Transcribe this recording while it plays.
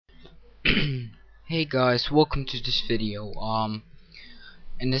Hey guys, welcome to this video.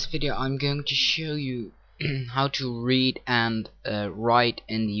 In this video I'm going to show you how to read and write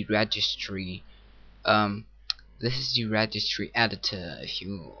in the registry. This is the registry editor, if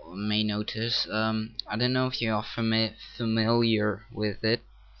you may notice. I don't know if you are familiar with it,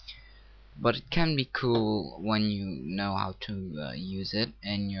 but it can be cool when you know how to use it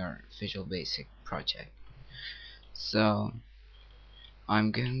in your Visual Basic project. So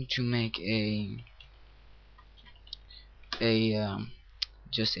I'm going to make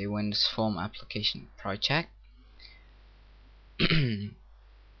just a Windows Form application project.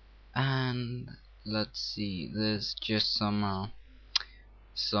 And let's see, there's just some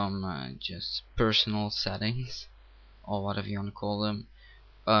just personal settings, or whatever you want to call them.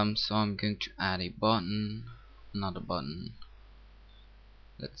 So I'm going to add a button, not a button,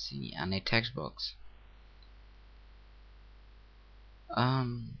 let's see, and a text box.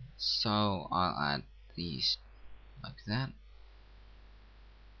 So I'll add these like that.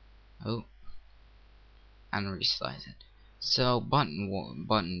 Oh, and resize it. So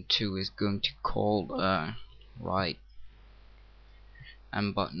button 2 is going to call write,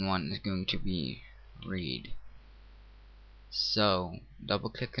 and button 1 is going to be read. So double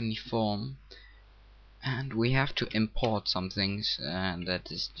click on the form, and we have to import some things, and that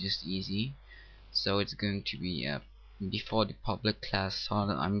is just easy. So it's going to be before the public class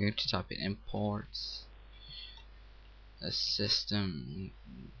started, I'm going to type in imports a system,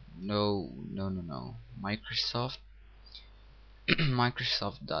 no, Microsoft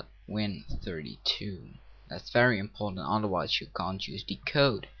Microsoft.win32. That's very important, otherwise you can't use the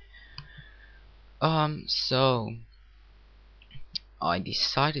code. So I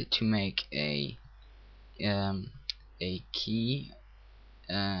decided to make a key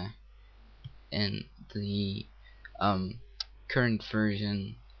in the current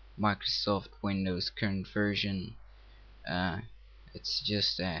version, Microsoft Windows current version. It's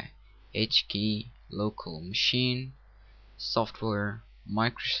just a H key, local machine, software,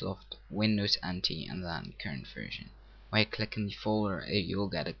 Microsoft Windows NT, and then current version. By clicking the folder, you'll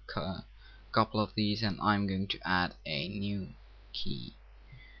get a couple of these, and I'm going to add a new key.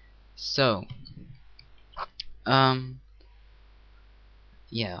 So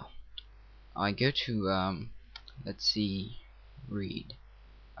yeah, I go to let's see, read.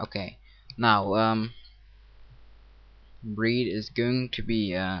 Okay, now read is going to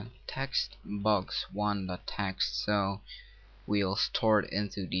be text box 1.text, so we'll store it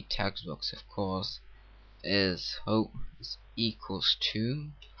into the text box, of course. Is equals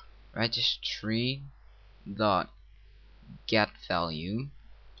to registry dot get value.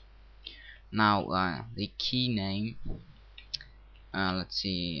 Now the key name, let's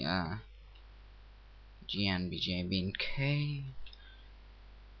see, GNBJBNK.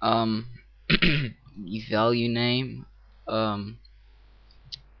 The value name,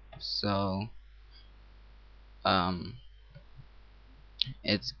 so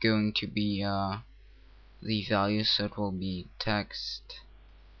it's going to be the value, so it will be text,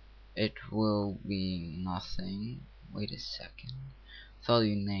 it will be nothing. Wait a second,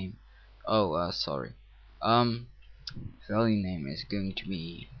 value name, sorry, value name is going to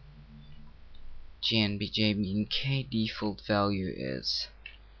be GNBJBNK. Default value is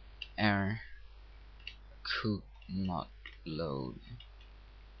error could not load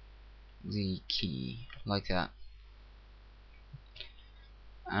the key, like that.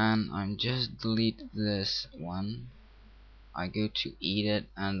 And I'm just delete this one. I go to edit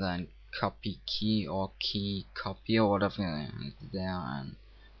and then copy key, or key copy, or whatever is there, and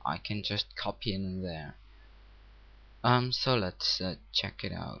I can just copy it in there. So let's check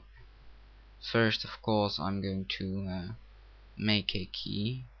it out. First, of course, I'm going to make a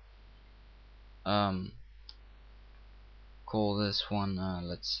key. Call this one,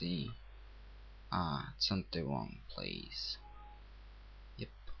 let's see, it's on the wrong place. Yep.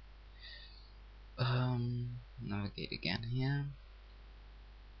 Navigate again here.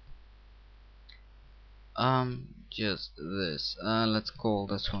 Just this, let's call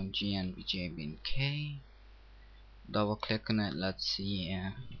this one GNBJBNK. Double click on it, let's see,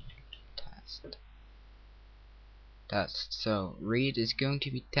 test. So read is going to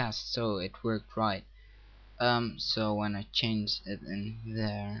be test, so it worked right. So when I change it in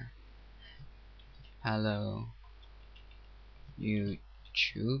there, hello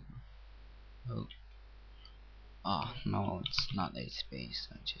YouTube. No, it's not a space,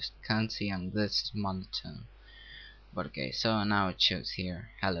 I just can't see on this monitor. But okay, so now it shows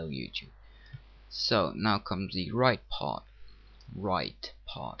here, hello YouTube. So now comes the right part.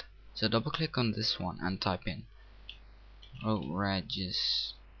 So double click on this one and type in registry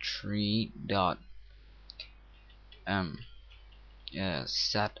directory dot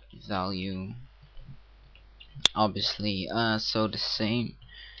set value, obviously. So the same,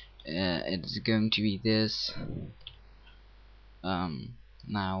 it's going to be this.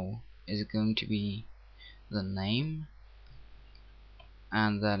 Now is going to be the name,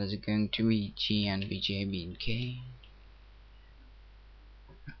 and that is going to be GNBJBK,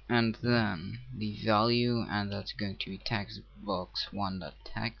 and then the value, and that's going to be text box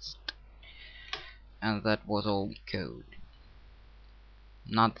 1.text, and that was all code.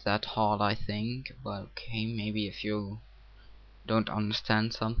 Not that hard, I think, but okay, maybe if you don't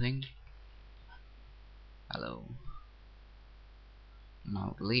understand something. Hello.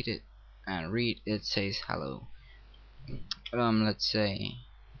 Now delete it and read. It says hello. Let's say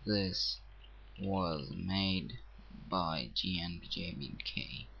this was made by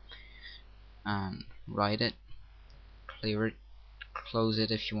GNBJBK, and write it, clear it, close it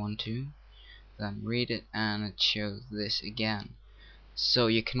if you want to, then read it, and it shows this again. So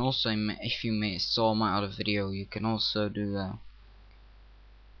you can also, if you saw my other video, you can also do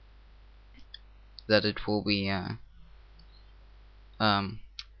that. It will be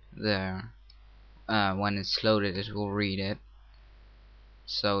there when it's loaded, it will read it,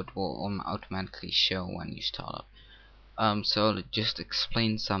 so it will automatically show when you start up. So to just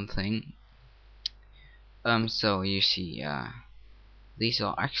explain something, so you see, these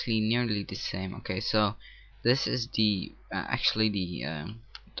are actually nearly the same. Okay, so this is the actually the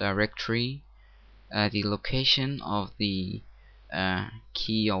directory, the location of the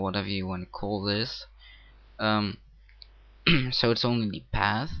key, or whatever you want to call this. So it's only the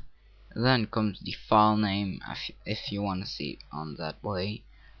path, then comes the file name if you want to see it on that way,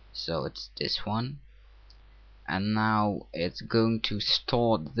 so it's this one, and now it's going to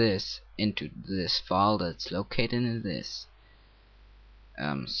store this into this file that's located in this.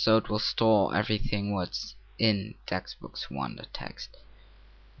 So it will store everything what's in textbooks 1.text.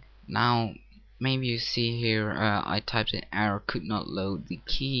 Now maybe you see here, I typed in error could not load the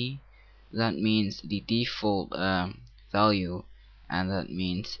key. That means the default value, and that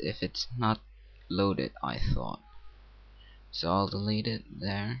means if it's not loaded, I thought. So I'll delete it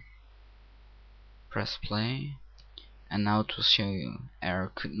there, press play, and now it will show you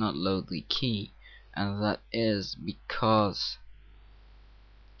error could not load the key, and that is because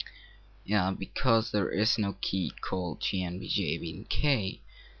there is no key called GNBJBK.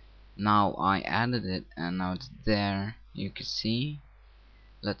 Now I added it, and now it's there, you can see.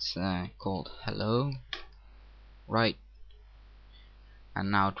 Let's call it hello, right, and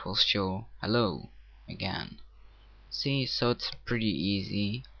now it will show hello again. See, so it's pretty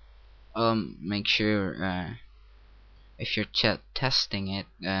easy. Make sure if you're testing it,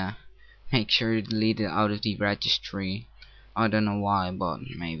 make sure you delete it out of the registry. I don't know why, but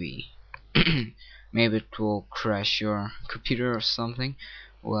maybe maybe it will crash your computer or something.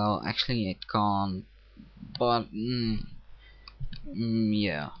 Well, actually it can't, but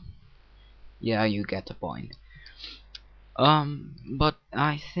yeah, you get the point. But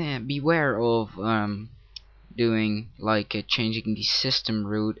I think beware of doing like changing the system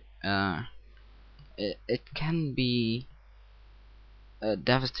root. It can be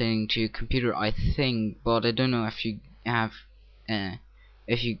devastating to your computer, I think, but I don't know if you have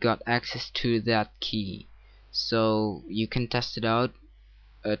if you got access to that key. So you can test it out,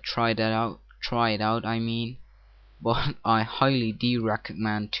 try it out, I mean, but I highly do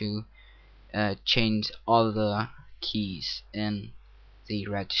recommend to change all the keys in the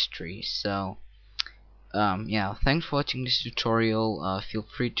registry. So yeah, thanks for watching this tutorial. Feel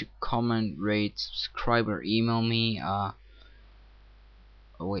free to comment, rate, subscribe, or email me. Oh,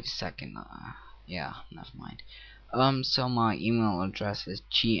 wait a second, yeah, never mind. So my email address is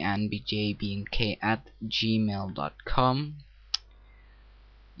gnbjbnk@gmail.com.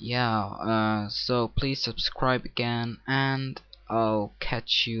 Yeah, so please subscribe again, and I'll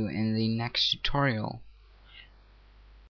catch you in the next tutorial.